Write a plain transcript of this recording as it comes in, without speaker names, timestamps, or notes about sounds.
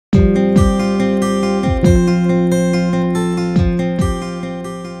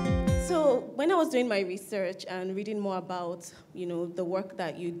my research and reading more about, the work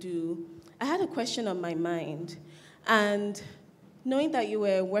that you do, I had a question on my mind. And knowing that you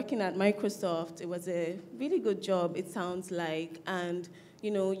were working at Microsoft, it was a really good job, it sounds like. And,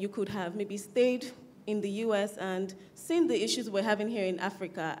 you could have maybe stayed in the US and seen the issues we're having here in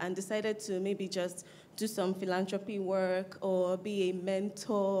Africa and decided to maybe just do some philanthropy work or be a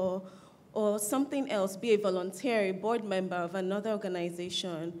mentor or something else, be a volunteer, a board member of another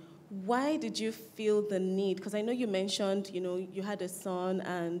organization. Why did you feel the need? Because I know you mentioned, you had a son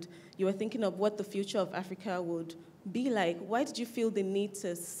and you were thinking of what the future of Africa would be like. Why did you feel the need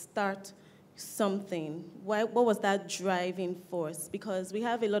to start something? What was that driving force? Because we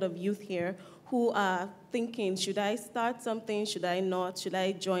have a lot of youth here who are thinking, should I start something? Should I not? Should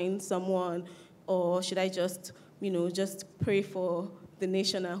I join someone? Or should I just, just pray for the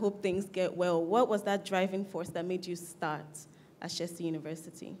nation and hope things get well? What was that driving force that made you start Ashesi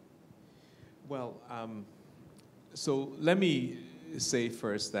University? Well, so let me say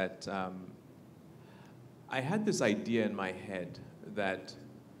first that I had this idea in my head that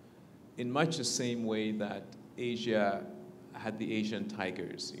in much the same way that Asia had the Asian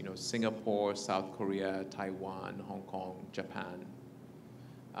tigers, Singapore, South Korea, Taiwan, Hong Kong, Japan,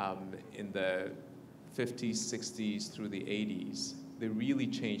 in the 50s, 60s, through the 80s, they really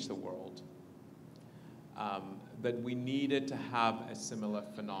changed the world. That we needed to have a similar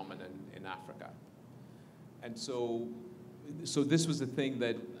phenomenon in Africa. And so this was the thing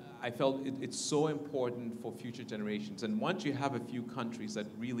that I felt it's so important for future generations. And once you have a few countries that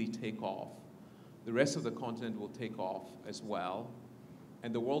really take off, the rest of the continent will take off as well,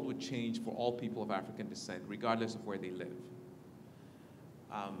 and the world would change for all people of African descent, regardless of where they live.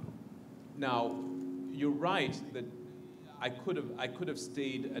 Now, you're right that I could have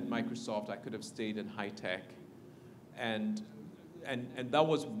stayed at Microsoft, I could have stayed in high tech, and that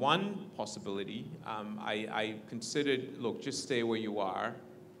was one possibility. I considered, look, just stay where you are,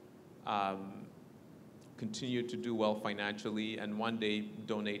 continue to do well financially, and one day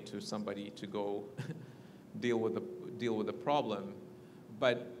donate to somebody to go deal with the problem.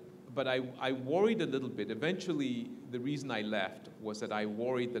 But I worried a little bit. Eventually, the reason I left was that I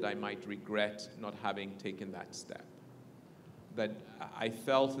worried that I might regret not having taken that step. That I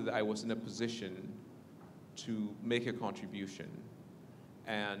felt that I was in a position to make a contribution,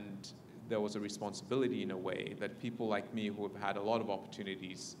 and there was a responsibility in a way that people like me who have had a lot of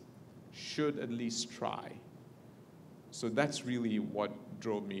opportunities should at least try. So that's really what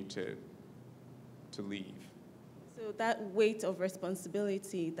drove me to leave. So that weight of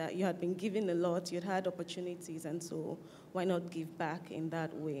responsibility that you had been given a lot, you'd had opportunities, and so why not give back in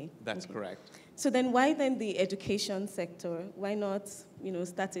that way? That's correct. So then why then the education sector? Why not,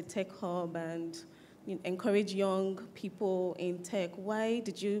 start a tech hub and encourage young people in tech? Why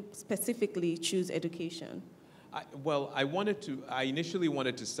did you specifically choose education? I initially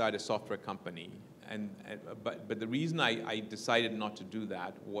wanted to start a software company, but the reason I decided not to do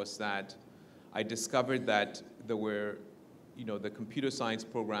that was that I discovered that there were, the computer science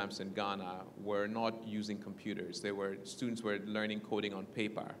programs in Ghana were not using computers. Students were learning coding on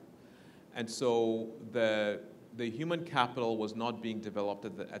paper. And so the human capital was not being developed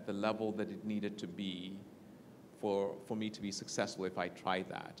at the level that it needed to be for me to be successful if I tried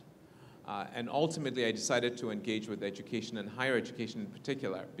that. And ultimately, I decided to engage with education and higher education in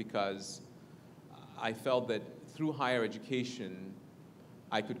particular because I felt that through higher education,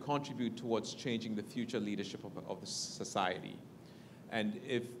 I could contribute towards changing the future leadership of the society. And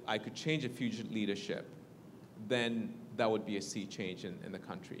if I could change the future leadership, then that would be a sea change in the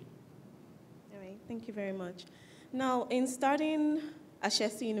country. All right, thank you very much. Now, in starting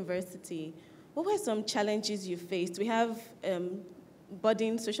Ashesi University, what were some challenges you faced? We have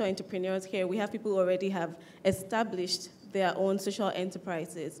budding social entrepreneurs here. We have people who already have established their own social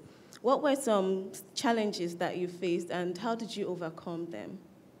enterprises. What were some challenges that you faced, and how did you overcome them?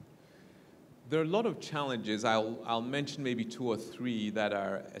 There are a lot of challenges. I'll mention maybe 2 or 3 that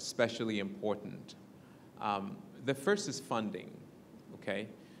are especially important. The first is funding, okay?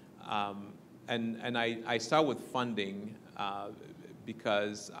 And I start with funding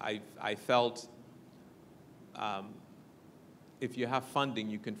because I felt if you have funding,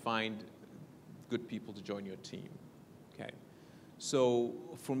 you can find good people to join your team, okay? So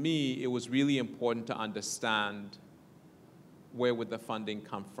for me, it was really important to understand where would the funding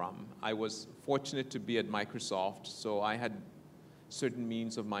come from. I was fortunate to be at Microsoft, so I had certain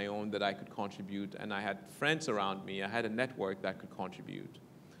means of my own that I could contribute, and I had friends around me. I had a network that could contribute.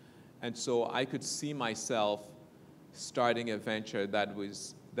 And so I could see myself starting a venture that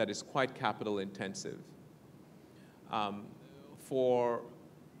is quite capital intensive. For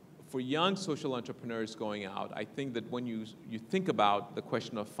for young social entrepreneurs going out, I think that when you think about the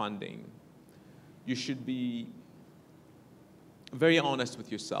question of funding, you should be very honest with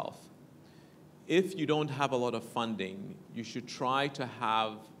yourself. If you don't have a lot of funding, you should try to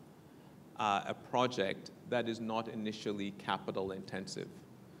have a project that is not initially capital intensive.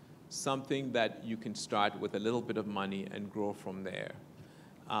 Something that you can start with a little bit of money and grow from there.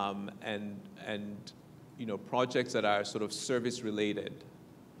 And projects that are sort of service related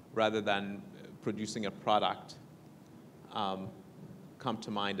rather than producing a product come to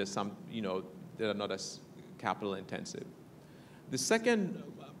mind as some, that are not as capital intensive. The second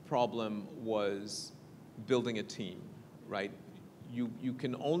problem was building a team, right? You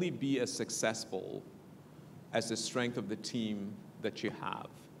can only be as successful as the strength of the team that you have.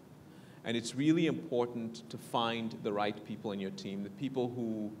 And it's really important to find the right people in your team, the people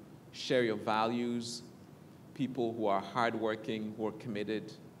who share your values, people who are hardworking, who are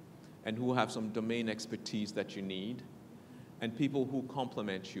committed, and who have some domain expertise that you need, and people who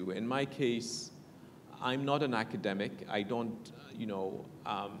complement you. In my case, I'm not an academic. I don't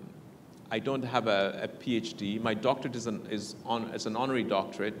have a PhD. My doctorate is an honorary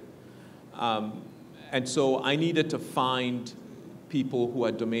doctorate. And so I needed to find people who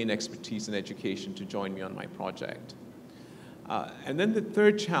had domain expertise in education to join me on my project. And then the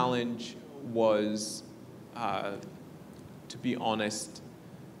third challenge was, to be honest,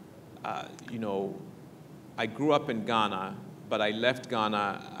 I grew up in Ghana, but I left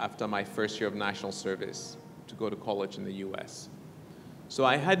Ghana after my first year of national service to go to college in the US. So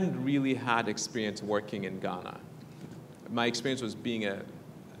I hadn't really had experience working in Ghana. My experience was being a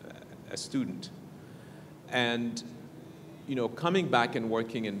student. And coming back and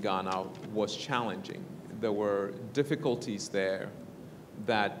working in Ghana was challenging. There were difficulties there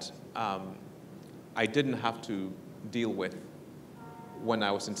that I didn't have to deal with when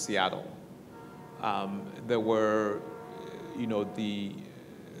I was in Seattle. There were, the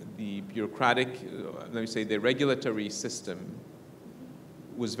bureaucratic, let me say, the regulatory system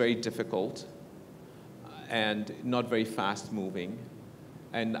was very difficult and not very fast moving.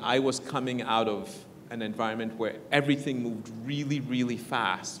 And I was coming out of an environment where everything moved really, really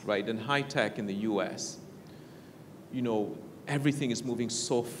fast, right? In high tech in the US, everything is moving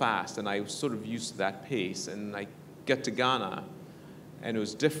so fast, and I was sort of used to that pace. And I get to Ghana, and it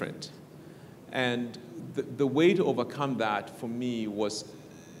was different. And the way to overcome that for me was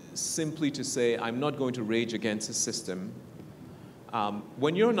simply to say, I'm not going to rage against the system.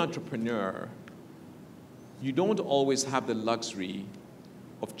 When you're an entrepreneur, you don't always have the luxury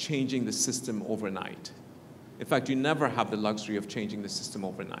of changing the system overnight. In fact, you never have the luxury of changing the system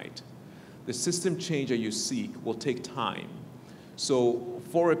overnight. The system change that you seek will take time. So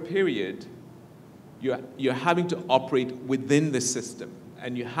for a period, you're having to operate within the system,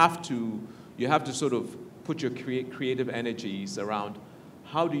 and you have to sort of put your creative energies around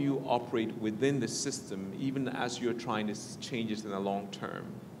how do you operate within the system, even as you're trying to change it in the long term.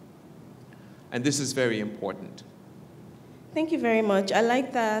 And this is very important. Thank you very much. I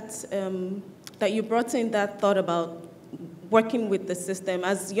like that, that you brought in that thought about working with the system.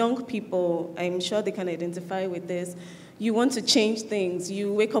 As young people, I'm sure they can identify with this. You want to change things.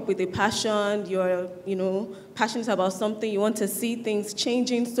 You wake up with a passion. You're, passionate about something. You want to see things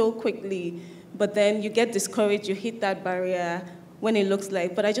changing so quickly, but then you get discouraged. You hit that barrier when it looks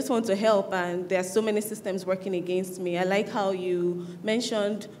like, but I just want to help, and there are so many systems working against me. I like how you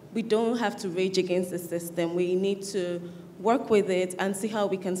mentioned we don't have to rage against the system. We need to work with it and see how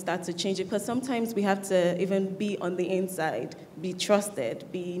we can start to change it, because sometimes we have to even be on the inside, be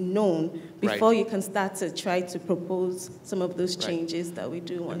trusted, be known, before you can start to try to propose some of those changes that we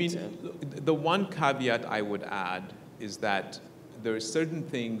do want to. The one caveat I would add is that there are certain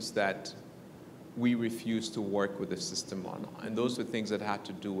things that we refuse to work with the system on, and those are things that have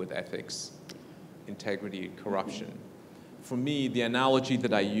to do with ethics, integrity, corruption. For me, the analogy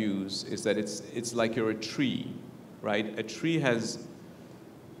that I use is that it's like you're a tree, right? A tree has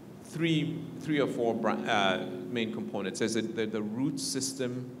three or four main components. There's the root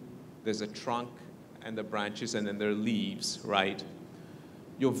system, there's a trunk, and the branches, and then there are leaves, right?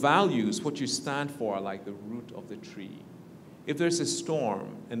 Your values, what you stand for, are like the root of the tree. If there's a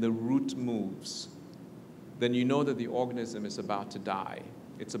storm and the root moves, then you know that the organism is about to die.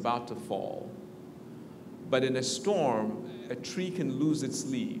 It's about to fall. But in a storm, a tree can lose its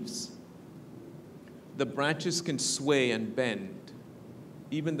leaves. The branches can sway and bend.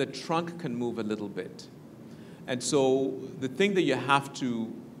 Even the trunk can move a little bit. And so the thing that you have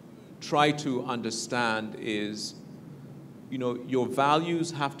to try to understand is, your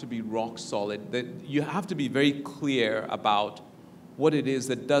values have to be rock solid. That you have to be very clear about what it is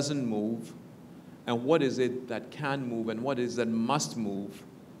that doesn't move, and what is it that can move, and what is that must move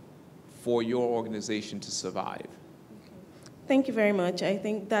for your organization to survive. Thank you very much. I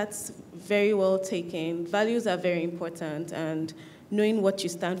think that's very well taken. Values are very important, and knowing what you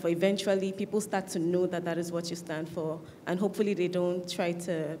stand for, eventually people start to know that that is what you stand for, and hopefully they don't try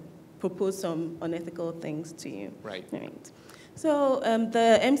to propose some unethical things to you. Right. Right. So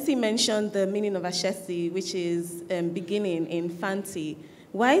the MC mentioned the meaning of Ashesi, which is beginning in Fanti.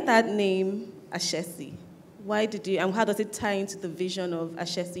 Why that name, Ashesi? Why did you, and how does it tie into the vision of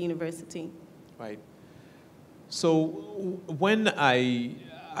Ashesi University? Right. So when I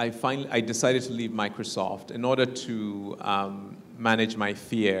decided to leave Microsoft, in order to manage my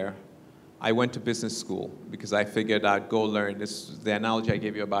fear, I went to business school because I figured I'd go learn. This is the analogy I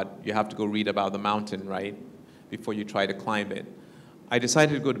gave you about you have to go read about the mountain, right, before you try to climb it. I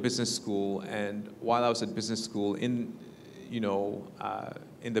decided to go to business school, and while I was at business school in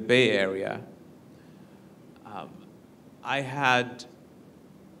the Bay Area, I had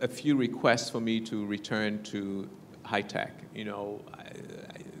a few requests for me to return to high tech.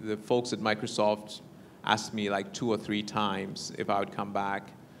 The folks at Microsoft asked me like 2 or 3 times if I would come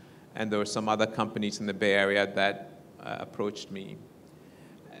back, and there were some other companies in the Bay Area that approached me.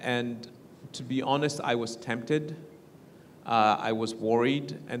 And to be honest, I was tempted. I was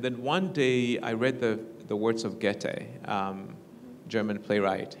worried. And then one day I read the words of Goethe, German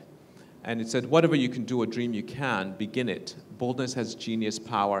playwright. And it said, whatever you can do or dream you can, begin it. Boldness has genius,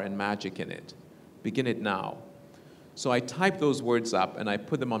 power, and magic in it. Begin it now. So I typed those words up and I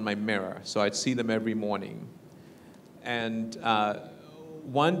put them on my mirror so I'd see them every morning. And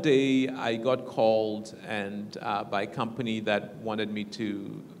one day I got called by a company that wanted me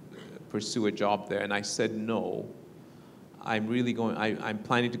to pursue a job there, and I said no. I'm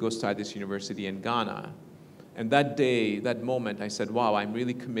planning to go start this university in Ghana. And that day, that moment, I said, wow, I'm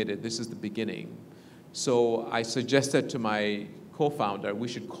really committed. This is the beginning. So I suggested to my co-founder, we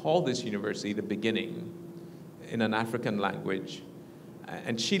should call this university The Beginning in an African language.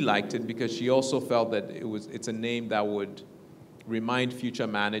 And she liked it because she also felt that it's a name that would remind future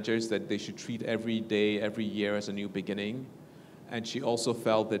managers that they should treat every day, every year as a new beginning. And she also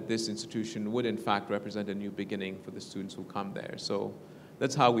felt that this institution would, in fact, represent a new beginning for the students who come there. So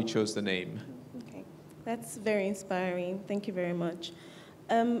that's how we chose the name. Okay, that's very inspiring. Thank you very much.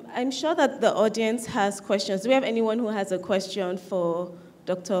 I'm sure that the audience has questions. Do we have anyone who has a question for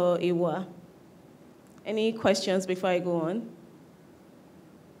Dr. Awuah? Any questions before I go on?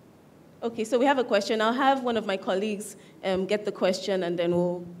 Okay, so we have a question. I'll have one of my colleagues get the question, and then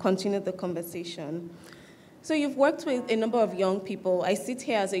we'll continue the conversation. So you've worked with a number of young people. I sit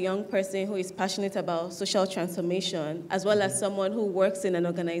here as a young person who is passionate about social transformation, as well as someone who works in an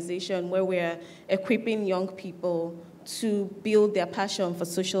organization where we're equipping young people to build their passion for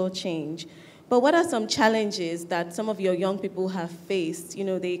social change. But what are some challenges that some of your young people have faced?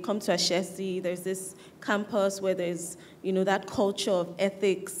 They come to Ashesi, there's this campus where there's, that culture of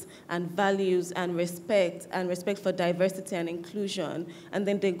ethics and values and respect for diversity and inclusion. And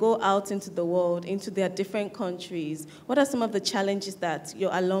then they go out into the world, into their different countries. What are some of the challenges that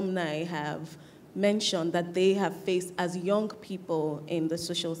your alumni have mentioned that they have faced as young people in the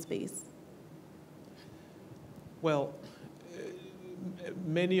social space? Well,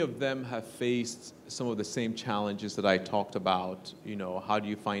 many of them have faced some of the same challenges that I talked about. How do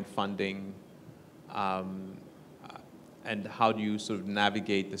you find funding? And how do you sort of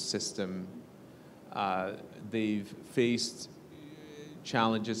navigate the system? They've faced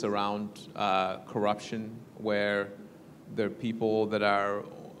challenges around corruption, where there are people that are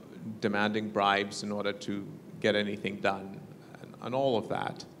demanding bribes in order to get anything done, and all of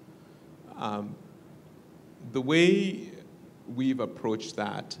that. The way we've approached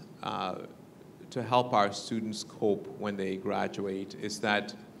that to help our students cope when they graduate is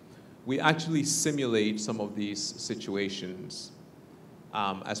that we actually simulate some of these situations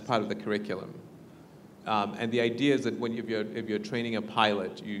as part of the curriculum. And the idea is that if you're training a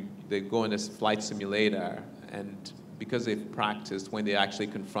pilot, they go in a flight simulator, and because they've practiced, when they actually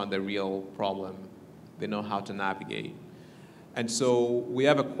confront the real problem, they know how to navigate. And so we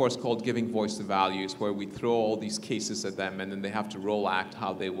have a course called Giving Voice to Values, where we throw all these cases at them, and then they have to role act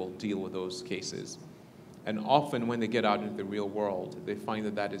how they will deal with those cases. And often when they get out into the real world, they find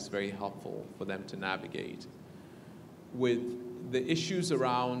that that is very helpful for them to navigate. With the issues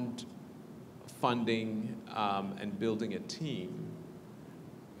around funding and building a team,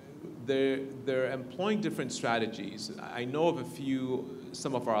 they're employing different strategies. I know of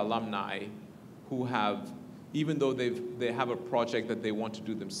some of our alumni who have, even though they have a project that they want to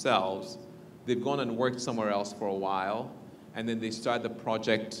do themselves, they've gone and worked somewhere else for a while, and then they start the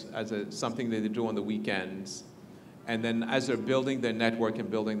project as something that they do on the weekends. And then as they're building their network and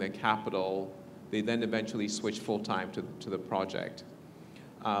building their capital, they then eventually switch full-time to the project.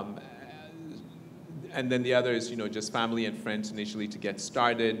 And then the other is, just family and friends initially to get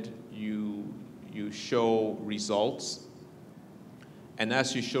started. You show results. And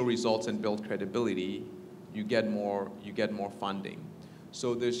as you show results and build credibility, you get more funding.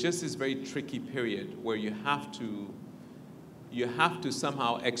 So there's just this very tricky period where you have to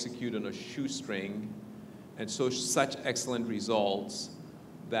somehow execute on a shoestring and show such excellent results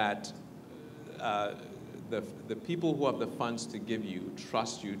that the people who have the funds to give you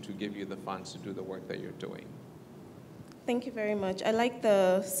trust you to give you the funds to do the work that you're doing. Thank you very much. I like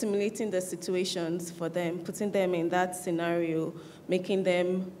the simulating the situations for them, putting them in that scenario, making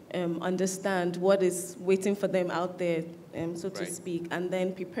them understand what is waiting for them out there, so to speak, and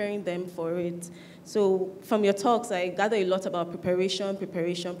then preparing them for it. So from your talks, I gather a lot about preparation.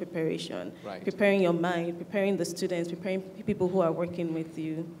 Right. Preparing your mind, preparing the students, preparing people who are working with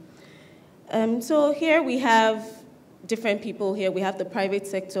you. So here we have different people here. We have the private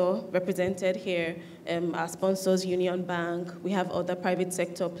sector represented here, our sponsors, Union Bank. We have other private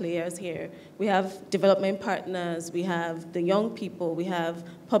sector players here. We have development partners. We have the young people. We have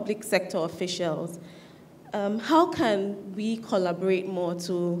public sector officials. How can we collaborate more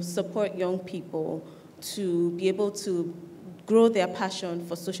to support young people to be able to grow their passion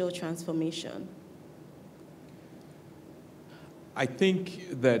for social transformation? I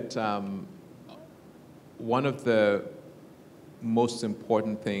think that one of the most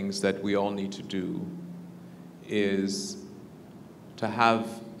important things that we all need to do is to have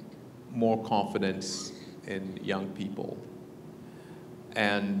more confidence in young people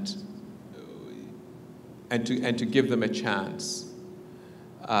and to give them a chance.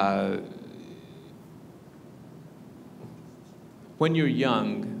 When you're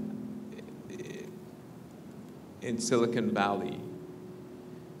young in Silicon Valley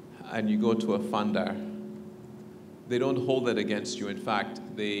and you go to a funder, they don't hold that against you. In fact,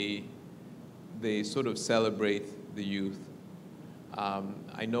 they sort of celebrate the youth.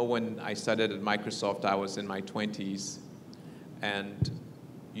 I know when I started at Microsoft, I was in my 20s, and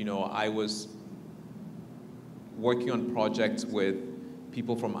I was working on projects with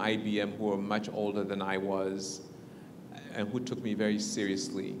people from IBM who were much older than I was, and who took me very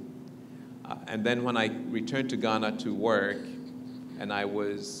seriously. And then when I returned to Ghana to work, and I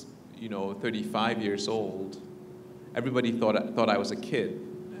was 35 years old, everybody thought I was a kid,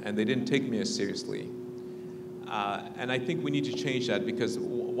 and they didn't take me as seriously. And I think we need to change that, because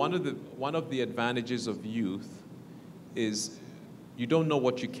one of the advantages of youth is you don't know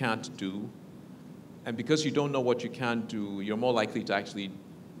what you can't do, and because you don't know what you can't do, you're more likely to actually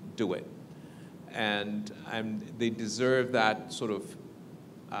do it. And they deserve that sort of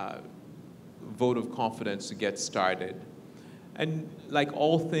vote of confidence to get started. And like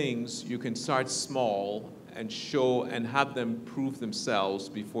all things, you can start small and show and have them prove themselves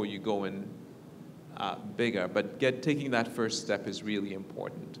before you go in bigger. But taking that first step is really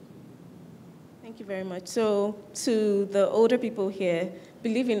important. Thank you very much. So to the older people here,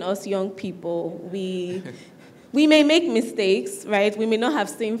 believe in us young people. We may make mistakes, right? We may not have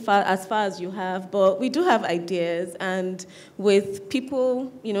seen as far as you have, but we do have ideas. And with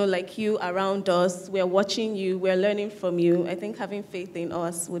people, like you around us, we're watching you, we're learning from you. I think having faith in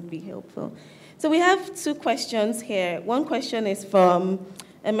us would be helpful. So we have two questions here. One question is from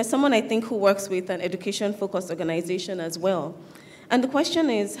someone I think who works with an education-focused organization as well. And the question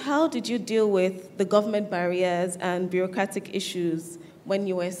is, how did you deal with the government barriers and bureaucratic issues when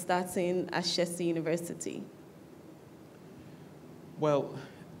you were starting Ashesi University? Well,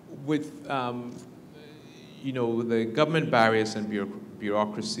 with the government barriers and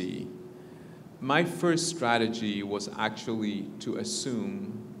bureaucracy, my first strategy was actually to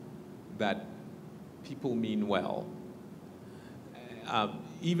assume that people mean well.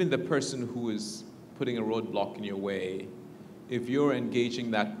 Even the person who is putting a roadblock in your way, if you're engaging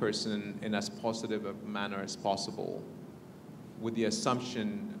that person in as positive a manner as possible, with the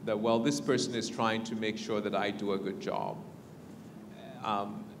assumption that, well, this person is trying to make sure that I do a good job,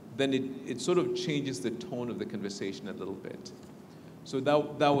 then it sort of changes the tone of the conversation a little bit. So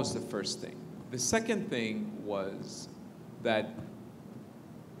that was the first thing. The second thing was that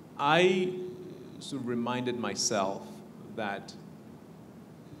I sort of reminded myself that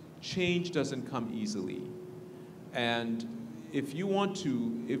change doesn't come easily. And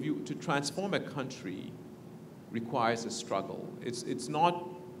to transform a country requires a struggle. It's not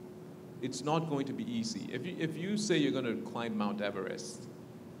going to be easy. If you say you're going to climb Mount Everest,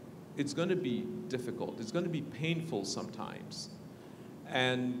 it's going to be difficult. It's going to be painful sometimes.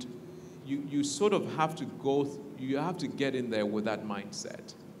 And you sort of have to you have to get in there with that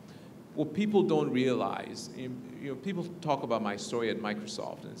mindset. What people don't realize, people talk about my story at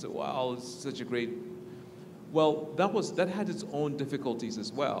Microsoft and say, wow, it's such a great, well, that had its own difficulties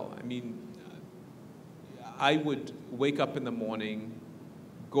as well. I mean, I would wake up in the morning,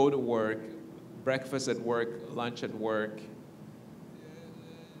 go to work, breakfast at work, lunch at work,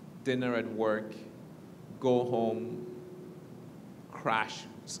 dinner at work, go home, crash,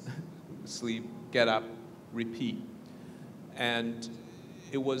 sleep, get up, repeat. And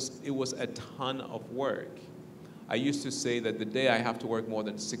it was a ton of work. I used to say that the day I have to work more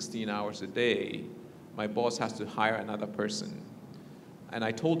than 16 hours a day, my boss has to hire another person. And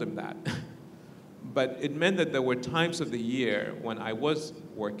I told him that. But it meant that there were times of the year when I was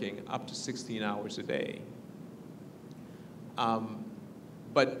working up to 16 hours a day.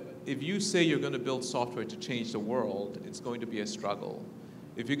 But if you say you're going to build software to change the world, it's going to be a struggle.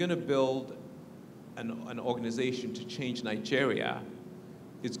 If you're going to build an organization to change Nigeria,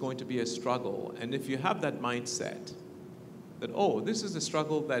 it's going to be a struggle. And if you have that mindset that, oh, this is a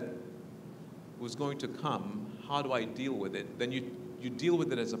struggle that was going to come, how do I deal with it? Then you deal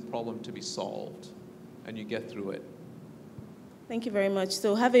with it as a problem to be solved, and you get through it. Thank you very much.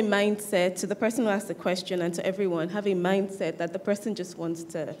 So have a mindset, to the person who asked the question and to everyone, have a mindset that the person just wants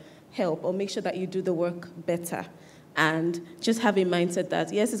to help or make sure that you do the work better. And just have a mindset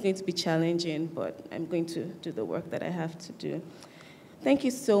that, yes, it's going to be challenging, but I'm going to do the work that I have to do. Thank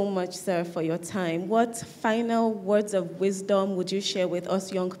you so much, sir, for your time. What final words of wisdom would you share with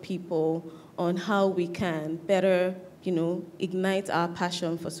us young people on how we can better, ignite our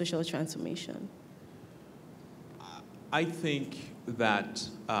passion for social transformation? I think that,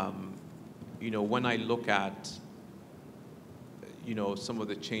 when I look at, some of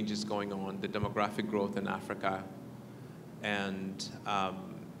the changes going on, the demographic growth in Africa, and,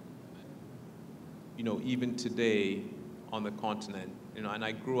 even today on the continent, and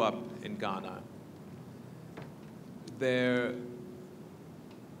I grew up in Ghana,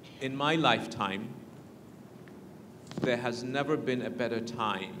 in my lifetime, there has never been a better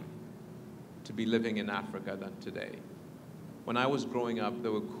time to be living in Africa than today. When I was growing up,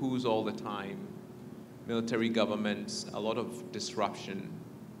 there were coups all the time, military governments, a lot of disruption.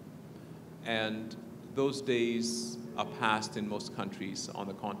 And those days are past in most countries on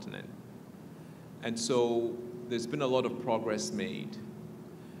the continent. And so there's been a lot of progress made.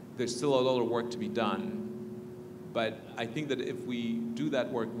 There's still a lot of work to be done. But I think that if we do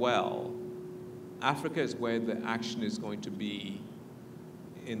that work well, Africa is where the action is going to be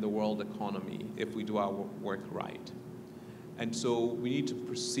in the world economy if we do our work right. And so we need to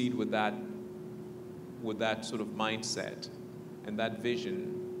proceed with that sort of mindset and that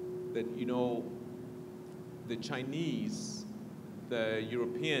vision that, the Chinese, the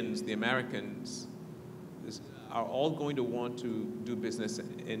Europeans, the Americans are all going to want to do business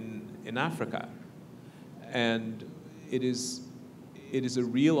in Africa. And it is a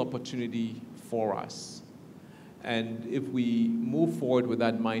real opportunity for us. And if we move forward with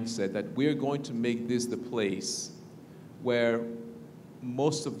that mindset that we're going to make this the place where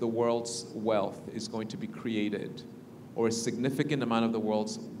most of the world's wealth is going to be created, or a significant amount of the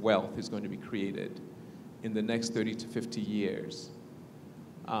world's wealth is going to be created in the next 30 to 50 years,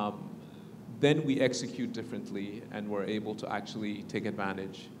 then we execute differently and we're able to actually take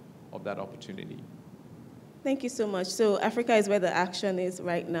advantage of that opportunity. Thank you so much. So Africa is where the action is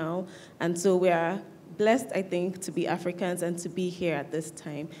right now, and so we are blessed, I think, to be Africans and to be here at this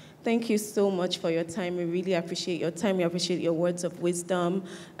time. Thank you so much for your time. We really appreciate your time. We appreciate your words of wisdom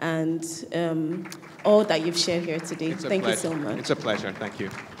and all that you've shared here today. Thank you so much. It's a pleasure. Thank you.